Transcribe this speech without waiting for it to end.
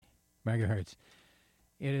megahertz.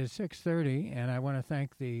 It is 6:30, and I want to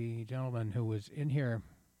thank the gentleman who was in here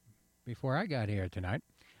before I got here tonight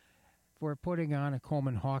for putting on a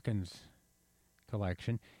Coleman Hawkins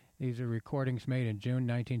collection. These are recordings made in June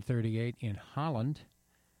 1938 in Holland.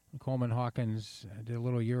 Coleman Hawkins did a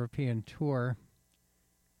little European tour.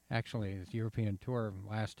 Actually, his European tour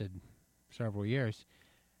lasted several years.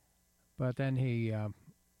 But then he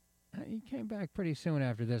came back pretty soon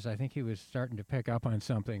after this. I think he was starting to pick up on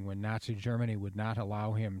something when Nazi Germany would not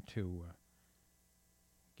allow him to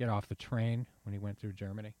get off the train when he went through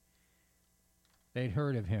Germany. They'd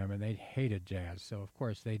heard of him, and they hated jazz, so of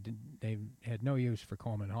course they had no use for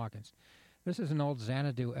Coleman Hawkins. This is an old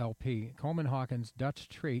Xanadu LP, Coleman Hawkins, Dutch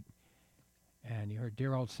Treat, and you heard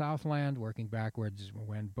Dear Old Southland, working backwards,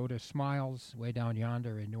 When Buddha Smiles, Way Down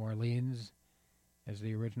Yonder in New Orleans, as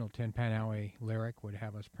the original Tin Pan Alley lyric would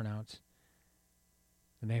have us pronounce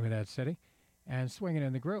the name of that city, and Swingin'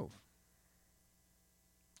 in the Groove.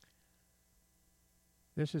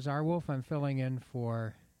 This is Our Wolf. I'm filling in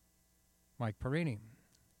for Mike Perini.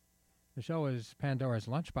 The show is Pandora's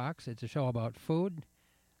Lunchbox. It's a show about food.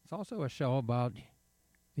 It's also a show about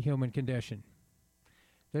the human condition.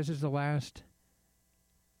 This is the last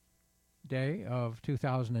day of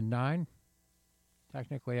 2009.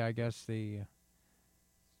 Technically, I guess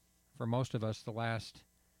for most of us, the last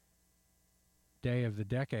day of the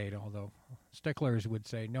decade, although sticklers would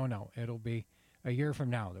say, no, it'll be a year from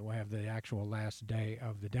now that we'll have the actual last day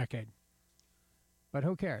of the decade. But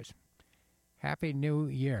who cares? Happy New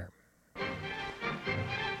Year.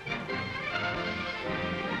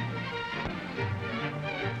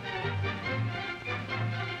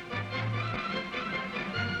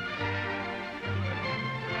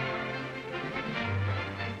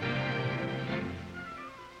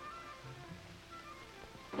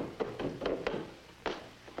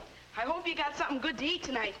 I hope you got something good to eat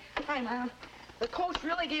tonight. Hi, Mom. The coach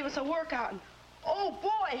really gave us a workout. Oh,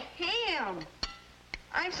 boy, ham!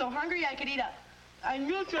 I'm so hungry I could eat a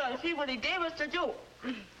neutral and see what he gave us to do.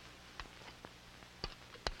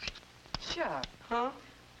 Chuck. Huh?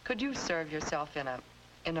 Could you serve yourself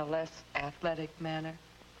in a less athletic manner?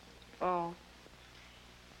 Oh.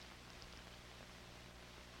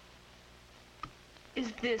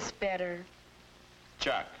 Is this better?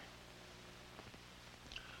 Chuck.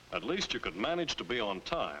 At least you could manage to be on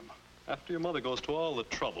time. After your mother goes to all the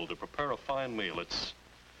trouble to prepare a fine meal, it's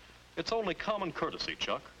only common courtesy,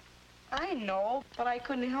 Chuck. I know, but I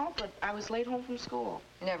couldn't help it. I was late home from school.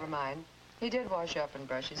 Never mind. He did wash up and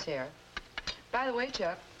brush his hair. By the way,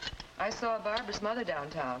 Chuck, I saw Barbara's mother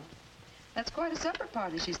downtown. That's quite a supper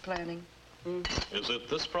party she's planning. Is it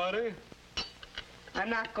this Friday? I'm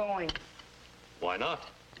not going. Why not?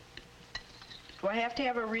 Do I have to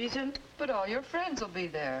have a reason? But all your friends will be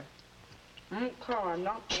there. Carl, I'm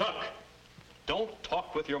not going. Chuck, don't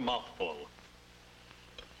talk with your mouth full.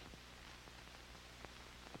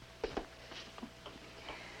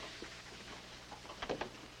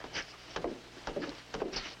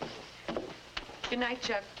 Good night,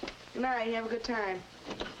 Chuck. Good night. Have a good time.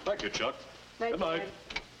 Thank you, Chuck. Night, Good night.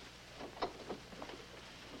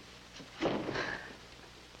 Dad.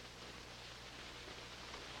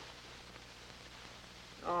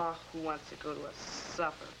 Oh, who wants to go to a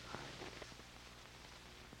supper party?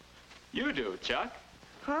 You do, Chuck.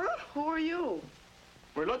 Huh? Who are you?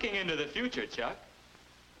 We're looking into the future, Chuck.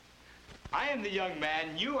 I am the young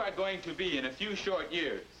man you are going to be in a few short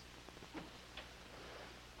years.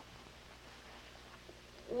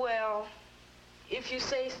 Well, if you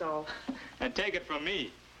say so. And take it from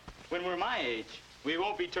me, when we're my age, we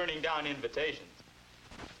won't be turning down invitations.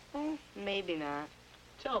 Well, maybe not.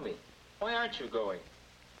 Tell me, why aren't you going?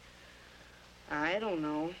 I don't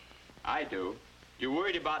know. I do. You're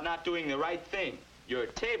worried about not doing the right thing. Your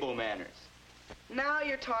table manners. Now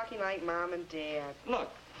you're talking like Mom and Dad. Look,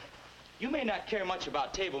 you may not care much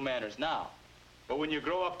about table manners now, but when you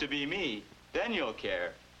grow up to be me, then you'll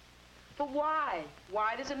care. But why?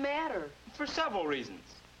 Why does it matter? For several reasons.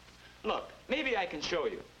 Look, maybe I can show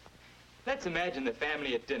you. Let's imagine the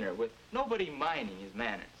family at dinner with nobody minding his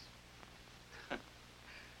manners.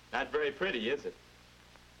 Not very pretty, is it?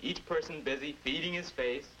 Each person busy feeding his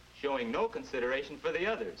face, showing no consideration for the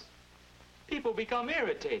others. People become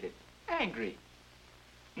irritated, angry.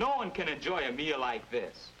 No one can enjoy a meal like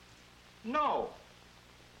this. No.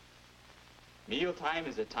 Mealtime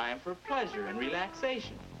is a time for pleasure and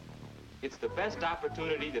relaxation. It's the best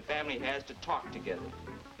opportunity the family has to talk together,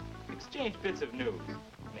 exchange bits of news,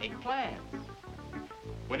 make plans.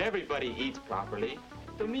 When everybody eats properly,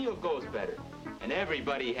 the meal goes better, and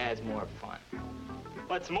everybody has more fun.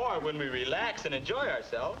 What's more, when we relax and enjoy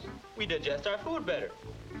ourselves, we digest our food better.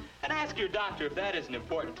 And ask your doctor if that isn't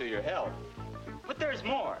important to your health. But there's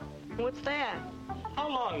more. What's that? How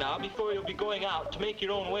long now before you'll be going out to make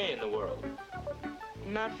your own way in the world?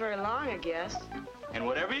 Not very long, I guess. And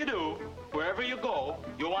whatever you do, wherever you go,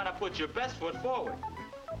 you'll want to put your best foot forward.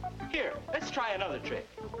 Here, let's try another trick.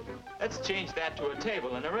 Let's change that to a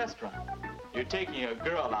table in a restaurant. You're taking a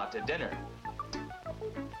girl out to dinner.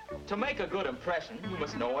 To make a good impression, you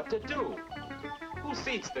must know what to do. Who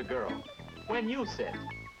seats the girl? When you sit?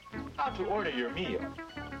 How to order your meal?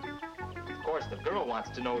 Of course, the girl wants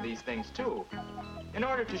to know these things too, in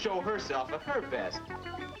order to show herself at her best.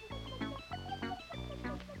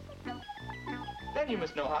 Then you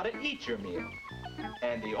must know how to eat your meal.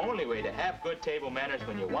 And the only way to have good table manners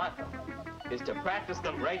when you want them is to practice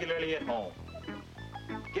them regularly at home.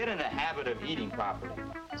 Get in a habit of eating properly,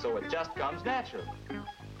 so it just comes naturally.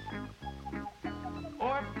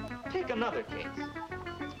 Or take another case.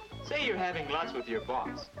 Say you're having lunch with your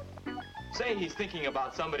boss. Say he's thinking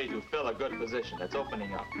about somebody to fill a good position that's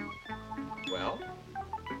opening up. Well,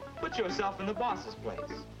 put yourself in the boss's place.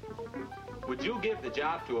 Would you give the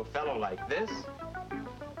job to a fellow like this?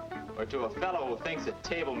 Or to a fellow who thinks that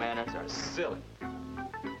table manners are silly?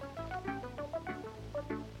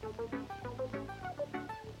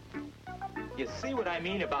 You see what I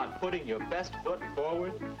mean about putting your best foot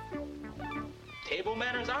forward? Table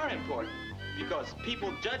manners are important because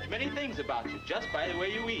people judge many things about you just by the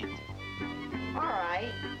way you eat. All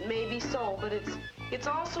right, maybe so, but it's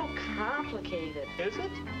all so complicated. Is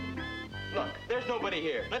it? Look, there's nobody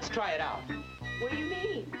here. Let's try it out. What do you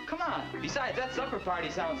mean? Come on. Besides, that supper party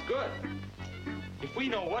sounds good. If we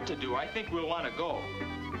know what to do, I think we'll want to go.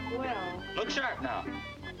 Well... Look sharp now.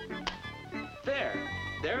 There.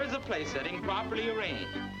 There is a place setting properly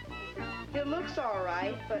arranged. It looks all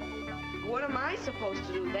right, but what am I supposed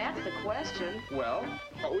to do? That's the question. Well,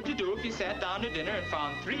 what would you do if you sat down to dinner and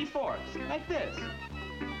found 3 forks, like this?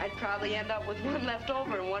 I'd probably end up with one left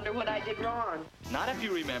over and wonder what I did wrong. Not if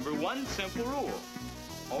you remember one simple rule.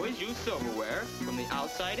 Always use silverware from the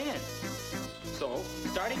outside in. So,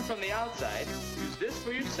 starting from the outside, use this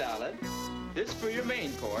for your salad, this for your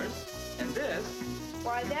main course, and this...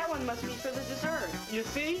 Why, that one must be for the dessert. You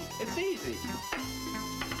see? It's easy.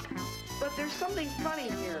 But there's something funny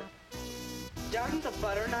here. Doesn't the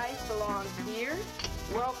butter knife belong here?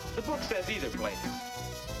 Well, the book says either place.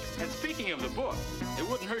 And speaking of the book, it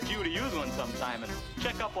wouldn't hurt you to use one sometime and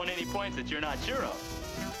check up on any points that you're not sure of.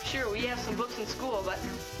 Sure, we have some books in school, but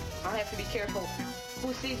I'll have to be careful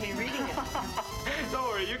who sees me reading it. Don't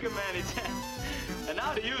worry, you can manage that. And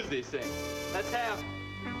now to use these things, let's have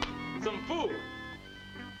some food.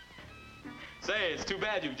 Say, it's too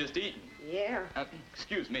bad you've just eaten. Yeah.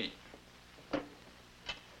 Excuse me.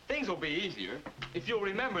 Things will be easier if you'll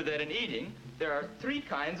remember that in eating, there are 3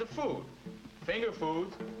 kinds of food. Finger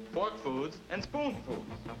foods, fork foods, and spoon foods.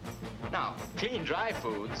 Now, clean, dry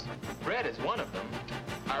foods, bread is one of them,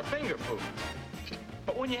 are finger foods.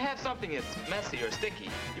 But when you have something that's messy or sticky,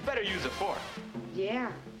 you better use a fork.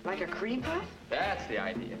 Yeah, like a cream puff? That's the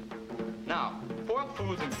idea. Now, fork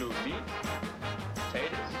foods include meat,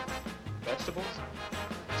 potatoes, vegetables,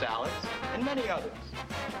 salads, and many others.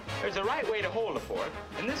 There's a right way to hold a fork,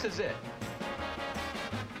 and this is it.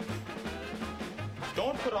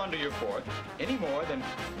 Don't put onto your fork any more than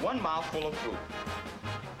 1 mouthful of food.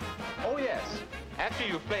 Oh yes, after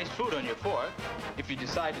you've placed food on your fork, if you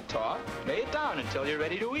decide to talk, lay it down until you're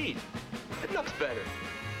ready to eat. It looks better.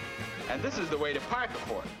 And this is the way to park a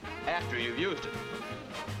fork, after you've used it.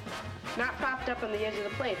 Not propped up on the edge of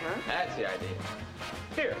the plate, huh? That's the idea.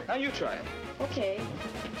 Here, now you try it. Okay.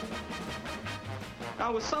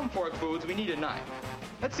 Now with some fork foods, we need a knife.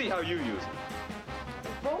 Let's see how you use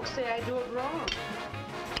it. Folks say I do it wrong.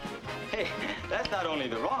 Hey, that's not only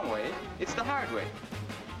the wrong way, it's the hard way.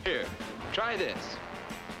 Here, try this.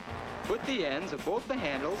 Put the ends of both the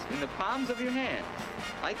handles in the palms of your hands,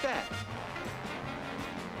 like that.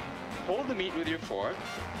 Hold the meat with your fork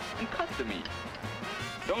and cut the meat.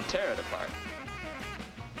 Don't tear it apart.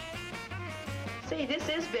 Say, this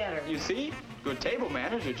is better. You see? Good table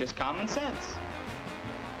manners are just common sense.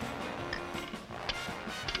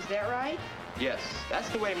 Is that right? Yes, that's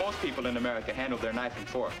the way most people in America handle their knife and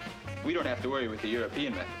fork. We don't have to worry with the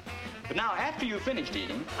European method. But now, after you've finished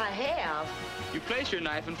eating, I have. you place your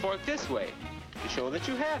knife and fork this way to show that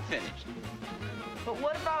you have finished. But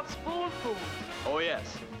what about spoon food? Oh,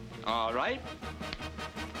 yes. All right.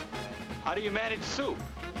 How do you manage soup?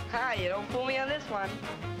 Hi, you don't fool me on this one.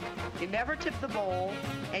 You never tip the bowl,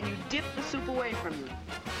 and you dip the soup away from you.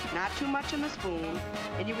 Not too much in the spoon,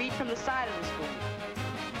 and you eat from the side of the spoon.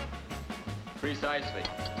 Precisely.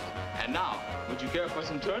 And now, would you care for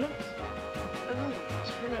some turnips?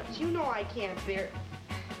 Turnips, you know I can't bear...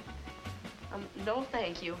 no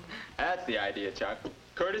thank you. That's the idea, Chuck.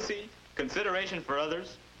 Courtesy, consideration for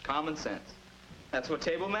others, common sense. That's what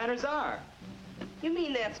table manners are. You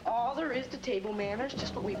mean that's all there is to table manners,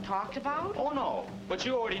 just what we've talked about? Oh, no, but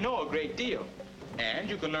you already know a great deal. And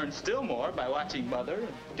you can learn still more by watching Mother,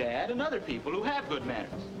 and Dad, and other people who have good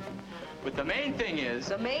manners. But the main thing is...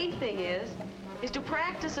 The main thing is to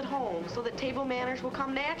practice at home so that table manners will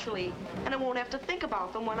come naturally and I won't have to think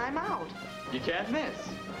about them when I'm out. You can't miss.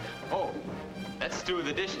 Oh, let's stew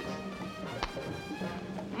the dishes.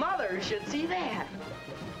 Mother should see that.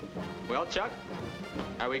 Well, Chuck,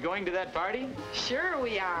 are we going to that party? Sure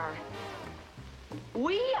we are.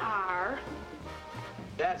 We are.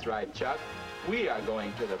 That's right, Chuck. We are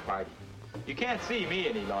going to the party. You can't see me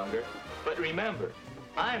any longer, but remember,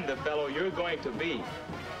 I'm the fellow you're going to be.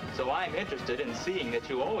 So I'm interested in seeing that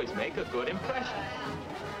you always make a good impression.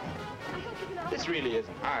 This really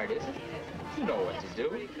isn't hard, is it? You know what to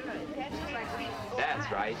do.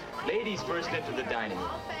 That's right. Ladies first into the dining room.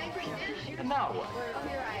 And now what?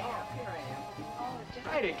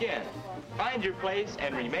 Right again. Find your place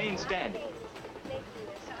and remain standing.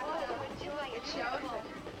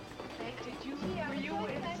 Were you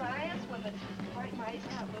in science when the white mice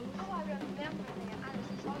got loose? Oh, I remember.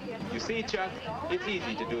 You see, Chuck, it's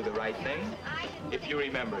easy to do the right thing if you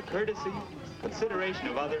remember courtesy, consideration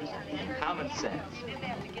of others, and common sense.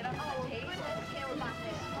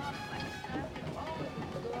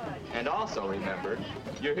 And also remember,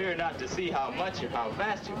 you're here not to see how much or how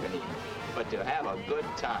fast you can eat, but to have a good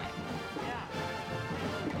time.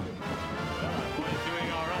 Well, boy's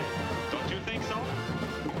doing all right. Don't you think so?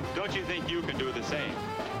 Don't you think you can do the same?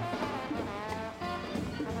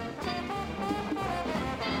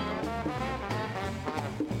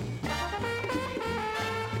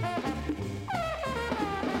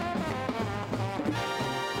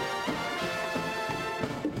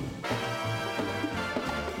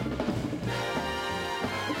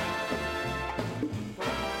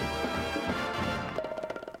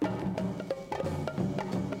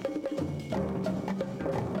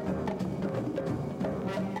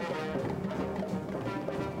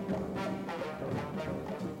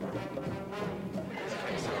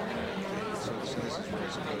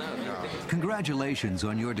 Congratulations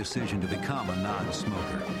on your decision to become a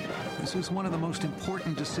non-smoker. This is one of the most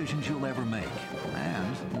important decisions you'll ever make,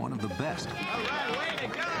 and one of the best. All right, way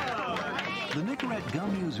to go! The Nicorette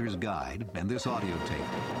Gum User's Guide and this audio tape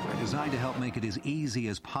are designed to help make it as easy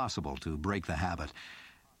as possible to break the habit.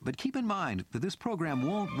 But keep in mind that this program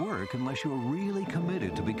won't work unless you're really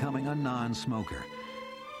committed to becoming a non-smoker.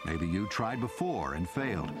 Maybe you tried before and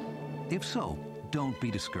failed. If so, don't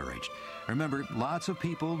be discouraged. Remember, lots of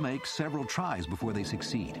people make several tries before they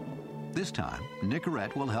succeed. This time,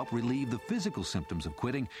 Nicorette will help relieve the physical symptoms of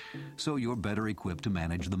quitting, so you're better equipped to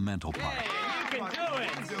manage the mental part. Hey, you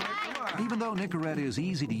can do it! Even though Nicorette is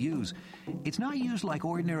easy to use, it's not used like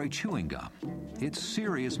ordinary chewing gum. It's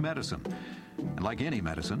serious medicine. And like any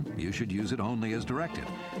medicine, you should use it only as directed.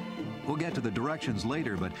 We'll get to the directions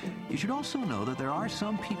later, but you should also know that there are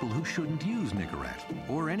some people who shouldn't use Nicorette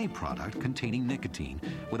or any product containing nicotine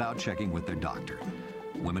without checking with their doctor.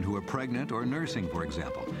 Women who are pregnant or nursing, for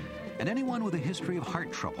example, and anyone with a history of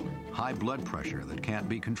heart trouble, high blood pressure that can't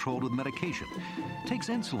be controlled with medication, takes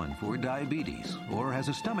insulin for diabetes, or has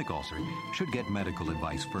a stomach ulcer should get medical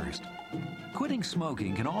advice first. Quitting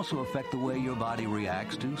smoking can also affect the way your body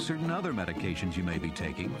reacts to certain other medications you may be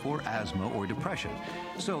taking for asthma or depression.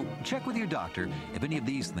 So check with your doctor if any of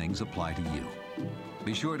these things apply to you.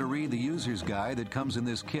 Be sure to read the user's guide that comes in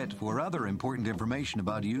this kit for other important information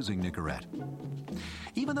about using Nicorette.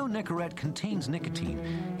 Even though Nicorette contains nicotine,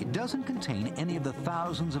 it doesn't contain any of the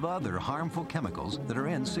thousands of other harmful chemicals that are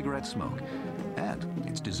in cigarette smoke. And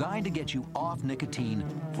it's designed to get you off nicotine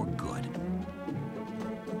for good.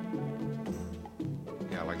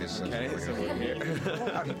 Yeah, like this. Okay, so we're here.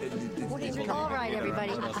 All right,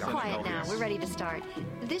 everybody, quiet now. We're ready to start.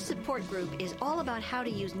 This support group is all about how to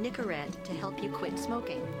use Nicorette to help you quit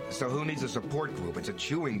smoking. So who needs a support group? It's a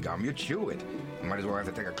chewing gum. You chew it. You might as well have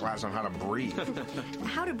to take a class on how to breathe.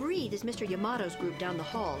 How to Breathe is Mr. Yamato's group down the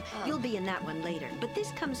hall. You'll be in that one later. But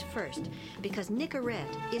this comes first, because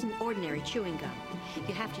Nicorette isn't ordinary chewing gum.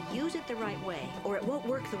 You have to use it the right way, or it won't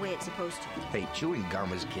work the way it's supposed to. Hey, chewing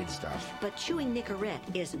gum is kid stuff. But chewing Nicorette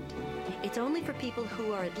isn't. It's only for people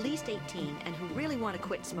who are at least 18 and who really want to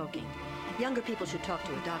quit smoking. Younger people should talk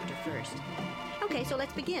to a doctor first. Okay, so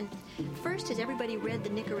let's begin. First, has everybody read the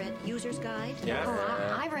Nicorette User's Guide? Yeah.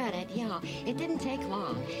 Oh, I read it, yeah. It didn't take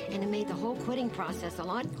long, and it made the whole quitting process a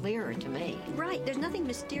lot clearer to me. Right. There's nothing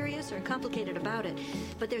mysterious or complicated about it,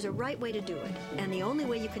 but there's a right way to do it. And the only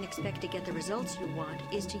way you can expect to get the results you want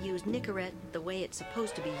is to use Nicorette the way it's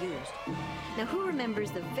supposed to be used. Now, who remembers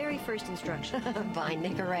the very first instruction? Buy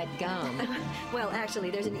Nicorette gum. Well, actually,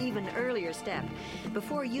 there's an even earlier step.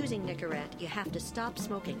 Before using Nicorette, you have to stop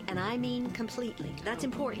smoking, and I mean completely. That's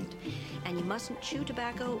important. And you mustn't chew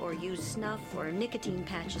tobacco or use snuff or nicotine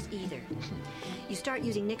patches either. You start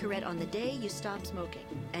using Nicorette on the day you stop smoking,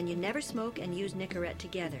 and you never smoke and use Nicorette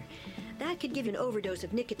together. That could give you an overdose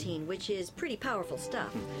of nicotine, which is pretty powerful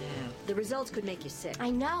stuff. The results could make you sick. I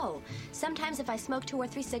know. Sometimes if I smoke 2 or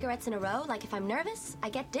 3 cigarettes in a row, like if I'm nervous, I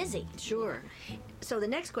get dizzy. Sure. So the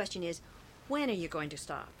next question is, when are you going to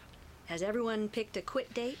stop? Has everyone picked a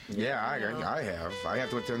quit date? Yeah, I have. I have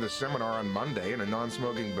to attend a seminar on Monday in a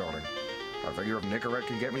non-smoking building. I figure if Nicorette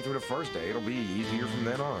can get me through the first day, it'll be easier from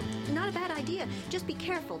then on. Not a bad idea. Just be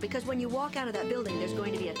careful, because when you walk out of that building, there's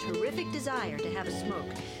going to be a terrific desire to have a smoke.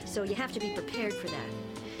 So you have to be prepared for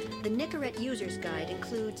that. The Nicorette User's Guide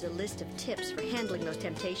includes a list of tips for handling those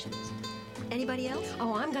temptations. Anybody else?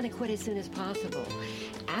 Oh, I'm going to quit as soon as possible.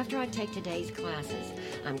 After I take today's classes,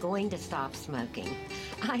 I'm going to stop smoking.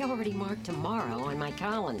 I already marked tomorrow on my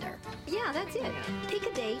calendar. Yeah, that's it. Pick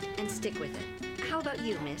a date and stick with it. How about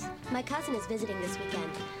you, miss? My cousin is visiting this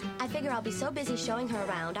weekend. I figure I'll be so busy showing her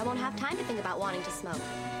around, I won't have time to think about wanting to smoke.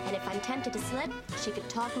 And if I'm tempted to slip, she could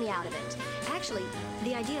talk me out of it. Actually,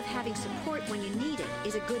 the idea of having support when you need it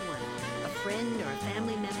is a good one. A friend or a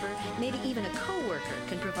family member, maybe even a co-worker,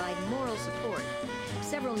 can provide moral support.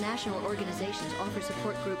 Several national organizations offer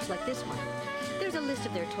support groups like this one. There's a list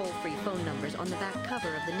of their toll-free phone numbers on the back cover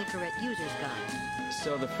of the Nicorette User's Guide.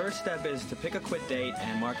 So the first step is to pick a quit date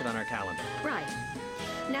and mark it on our calendar. Right.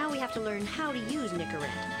 Now we have to learn how to use Nicorette.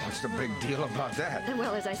 What's the big deal about that?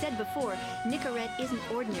 Well, as I said before, Nicorette isn't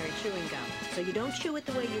ordinary chewing gum, so you don't chew it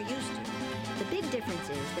the way you're used to. The big difference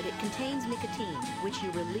is that it contains nicotine, which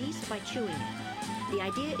you release by chewing it. The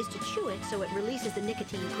idea is to chew it so it releases the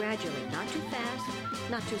nicotine gradually, not too fast,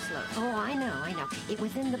 not too slow. Oh, I know. It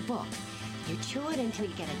was in the book. You chew it until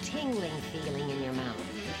you get a tingling feeling in your mouth.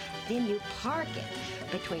 Then you park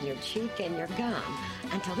it between your cheek and your gum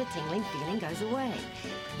until the tingling feeling goes away.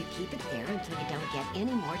 You keep it there until you don't get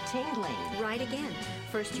any more tingling. Right again.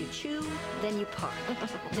 First you chew, then you park.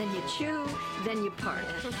 Then you chew, then you park.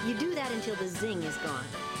 You do that until the zing is gone.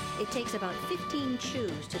 It takes about 15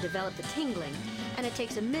 chews to develop the tingling, and it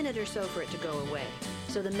takes a minute or so for it to go away.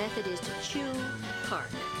 So the method is to chew, park.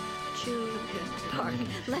 Chew, park.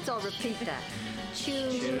 Let's all repeat that.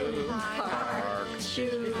 Chew, park.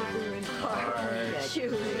 Chew, park.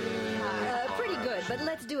 Chew. Pretty good, but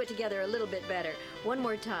let's do it together a little bit better. One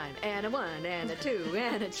more time. And a 1, and a 2,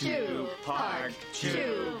 and a chew, park.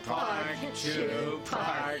 Chew, park. Chew,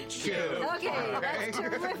 park. Chew. Okay, that's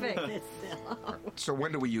terrific. So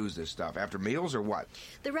when do we use this stuff? After meals or what?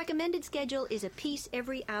 The recommended schedule is a piece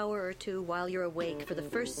every hour or two while you're awake for the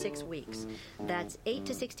first 6 weeks. That's 8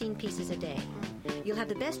 to 16 pieces a day. You'll have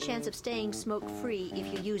the best chance of staying smoke-free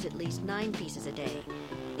if you use at least 9 pieces a day.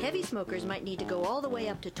 Heavy smokers might need to go all the way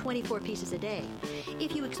up to 24 pieces a day.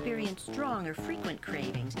 If you experience strong or frequent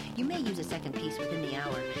cravings, you may use a second piece within the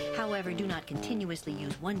hour. However, do not continuously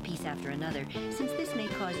use one piece after another, since this may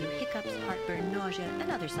cause you hiccups, heartburn, nausea,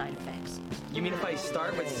 and other side effects. You mean if I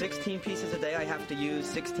start with 16 pieces a day, I have to use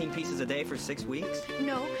 16 pieces a day for 6 weeks?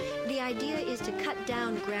 No, the idea is to cut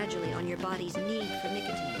down gradually on your body's need for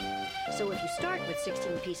nicotine. So if you start with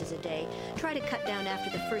 16 pieces a day, try to cut down after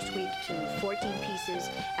the first week to 14 pieces.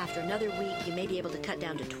 After another week, you may be able to cut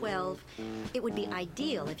down to 12. It would be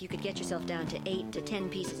ideal if you could get yourself down to 8 to 10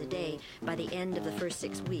 pieces a day by the end of the first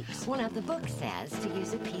 6 weeks. Well, now, the book says to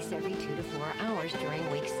use a piece every 2 to 4 hours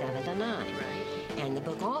during weeks 7 to 9. Right. And the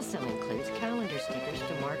book also includes calendar stickers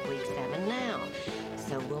to mark week 7 now.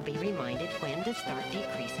 So we'll be reminded when to start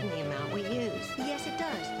decreasing the amount we use. Yes, it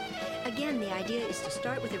does. Again, the idea is to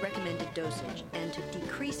start with a recommended dosage and to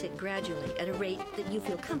decrease it gradually at a rate that you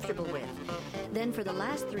feel comfortable with. Then for the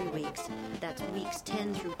last 3 weeks, that's weeks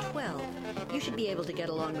 10 through 12, you should be able to get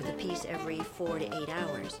along with a piece every 4 to 8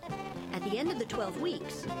 hours. At the end of the 12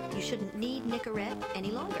 weeks, you shouldn't need Nicorette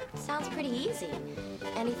any longer. Sounds pretty easy.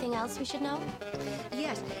 Anything else we should know?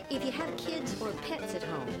 Yes, if you have kids or pets at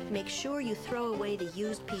home, make sure you throw away the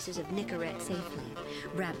used pieces of Nicorette safely.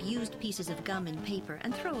 Wrap used pieces of gum in paper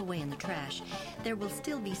and throw away in the trash. There will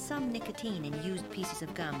still be some nicotine in used pieces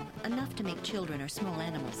of gum, enough to make children or small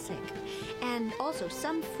animals sick. And also,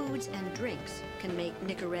 some foods and drinks can make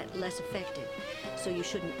Nicorette less effective, so you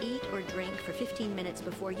shouldn't eat or drink for 15 minutes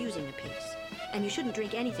before using a piece. And you shouldn't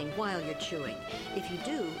drink anything while you're chewing. If you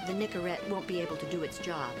do, the Nicorette won't be able to do its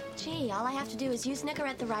job. Gee, all I have to do is use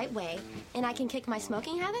Nicorette the right way, and I can kick my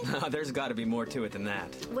smoking habit? There's got to be more to it than that.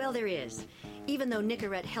 Well, there is. Even though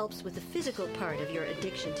Nicorette helps with the physical part of your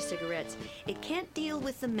addiction to cigarettes, it can't deal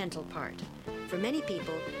with the mental part. For many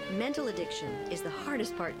people, mental addiction is the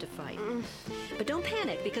hardest part to fight. But don't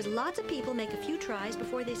panic, because lots of people make a few tries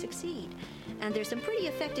before they succeed. And there's some pretty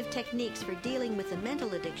effective techniques for dealing with the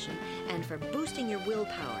mental addiction and for boosting your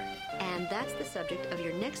willpower. And that's the subject of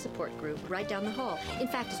your next support group right down the hall. In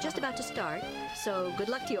fact, it's just about to start, so good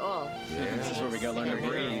luck to you all. Yeah, this is where we got to learn to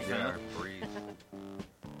breathe. Yeah, breathe.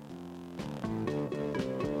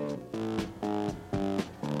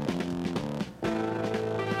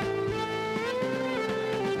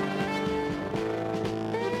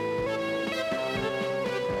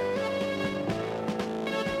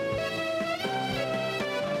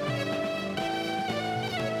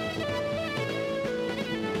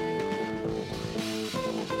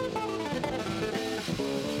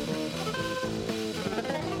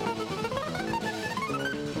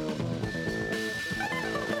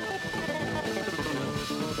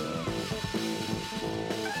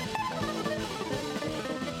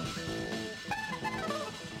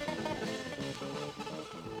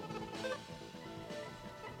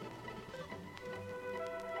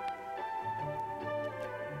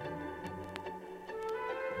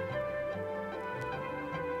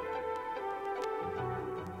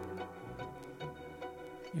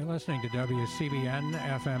 You're listening to WCBN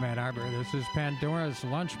FM Ann Arbor. This is Pandora's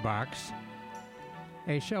Lunchbox,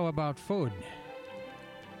 a show about food.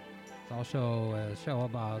 It's also a show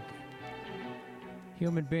about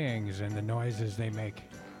human beings and the noises they make.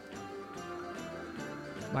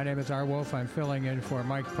 My name is R. Wolf. I'm filling in for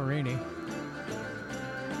Mike Perini.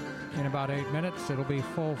 In about 8 minutes, it'll be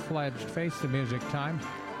full-fledged Face the Music time.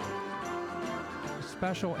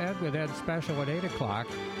 Special Ed with Ed Special at 8 o'clock.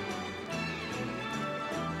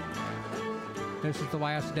 This is the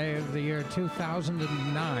last day of the year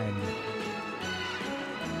 2009.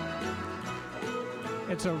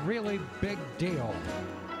 It's a really big deal.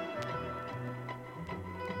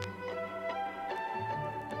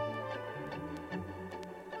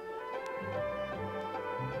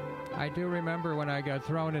 I do remember when I got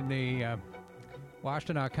thrown in the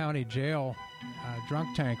Washtenaw County Jail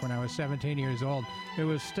drunk tank when I was 17 years old. It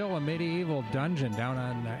was still a medieval dungeon down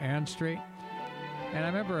on Ann Street. And I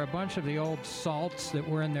remember a bunch of the old salts that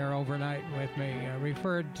were in there overnight with me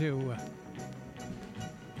referred to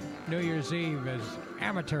New Year's Eve as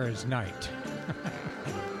Amateur's Night.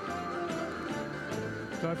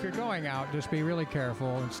 So if you're going out, just be really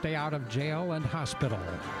careful and stay out of jail and hospital.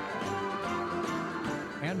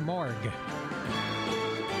 And morgue.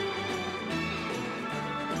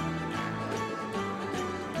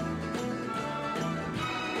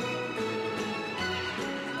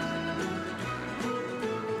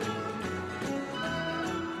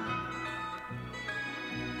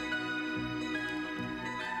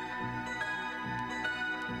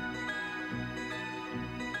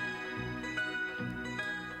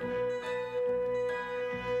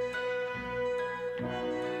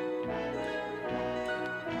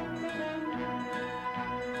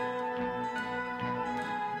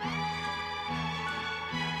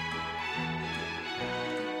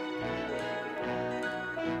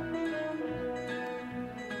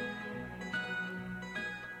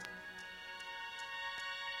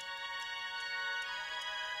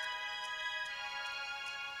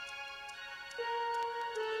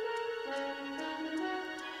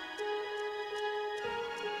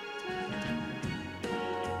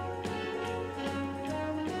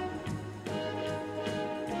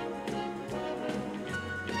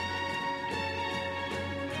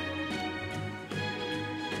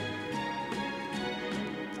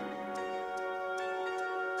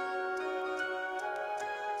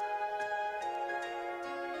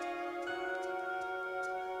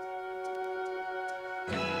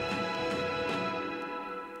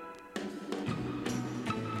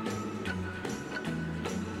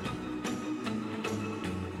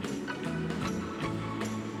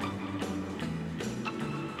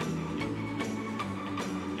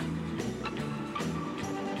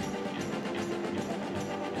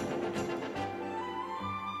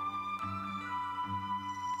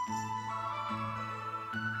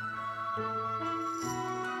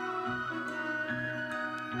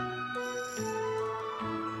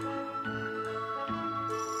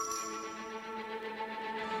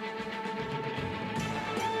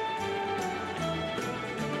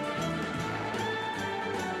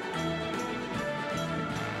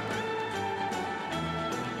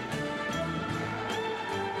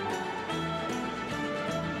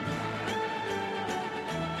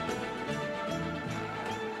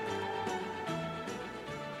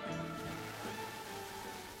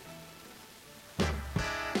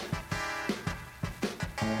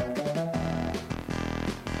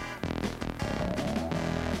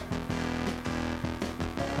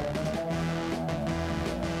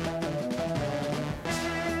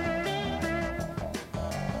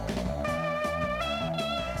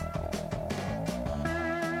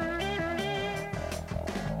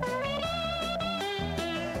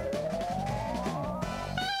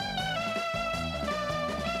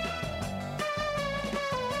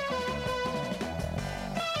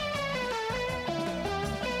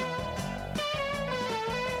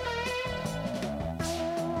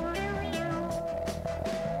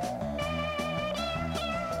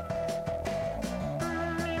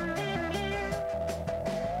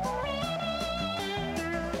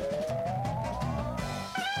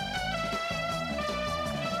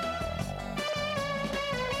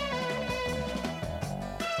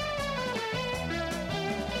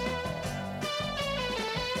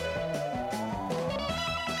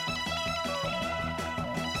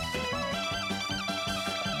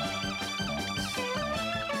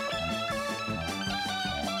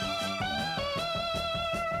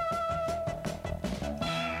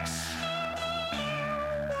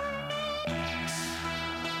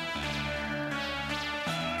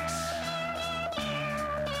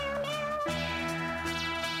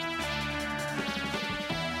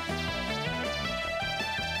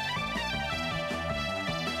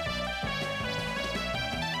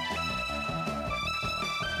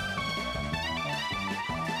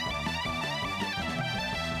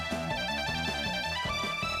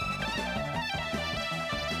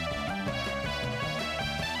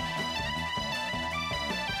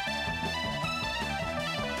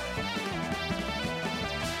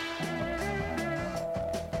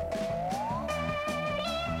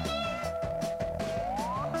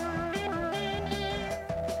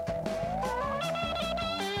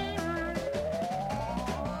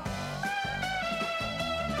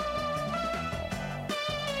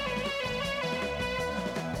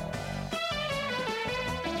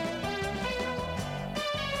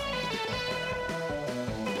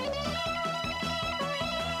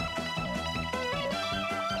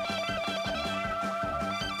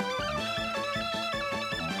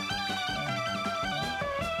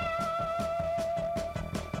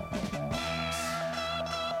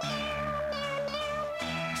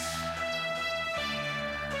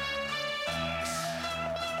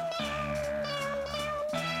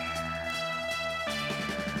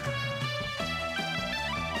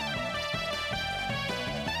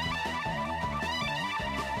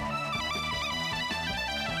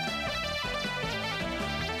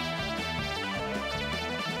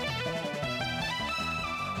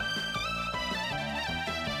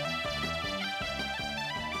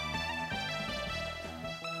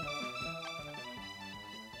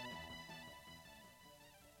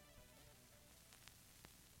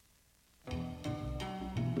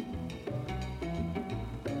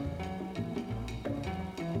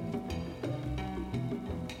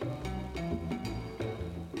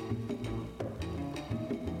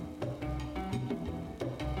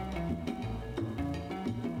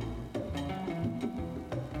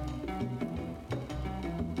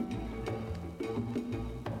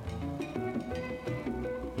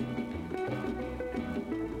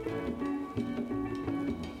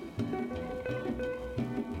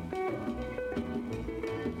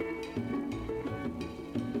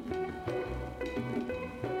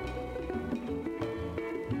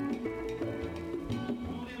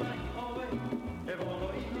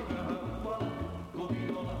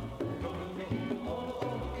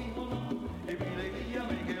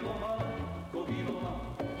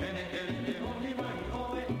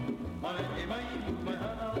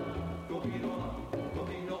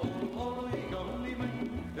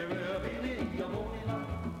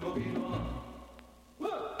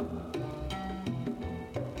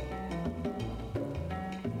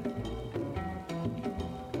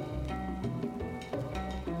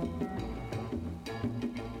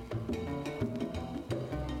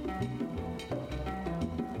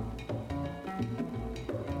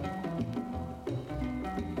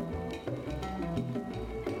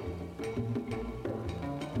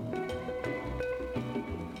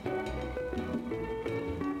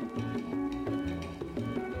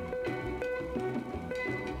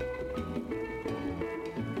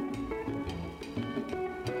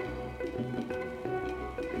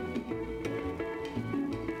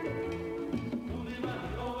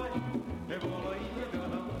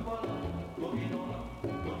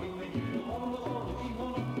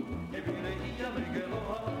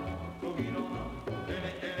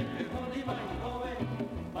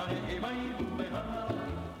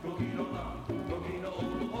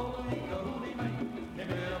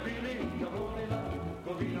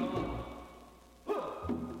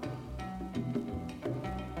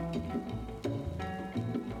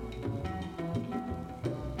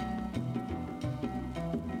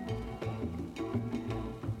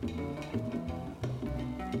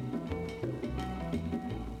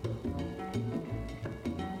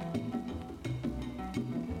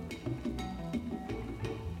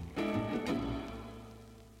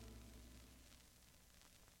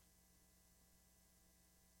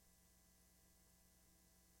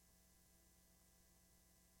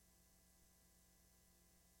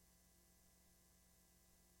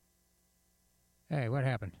 Hey, what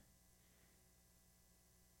happened?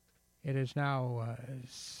 It is now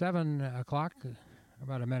 7 o'clock,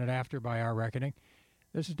 about a minute after by our reckoning.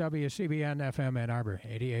 This is WCBN FM Ann Arbor,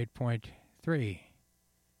 88.3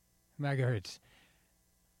 megahertz.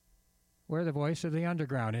 We're the voice of the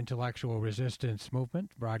underground intellectual resistance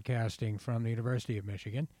movement, broadcasting from the University of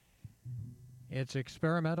Michigan. It's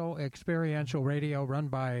experimental, experiential radio run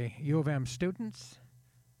by U of M students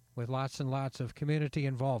with lots and lots of community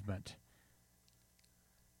involvement.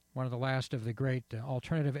 One of the last of the great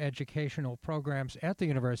alternative educational programs at the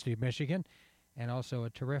University of Michigan, and also a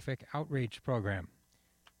terrific outreach program.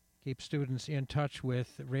 Keep students in touch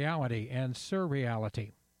with reality and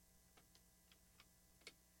surreality.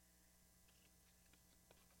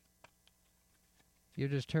 You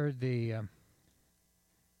just heard the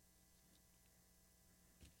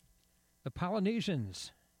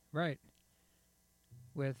Polynesians, right,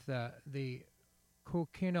 with the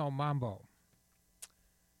Kukino Mambo.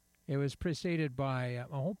 It was preceded by a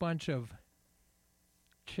whole bunch of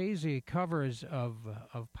cheesy covers of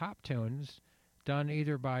pop tunes done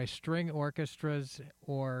either by string orchestras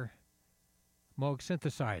or Moog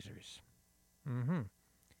synthesizers.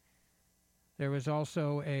 There was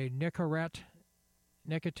also a Nicorette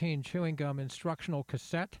nicotine chewing gum instructional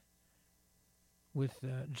cassette with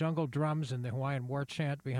jungle drums and the Hawaiian war chant behind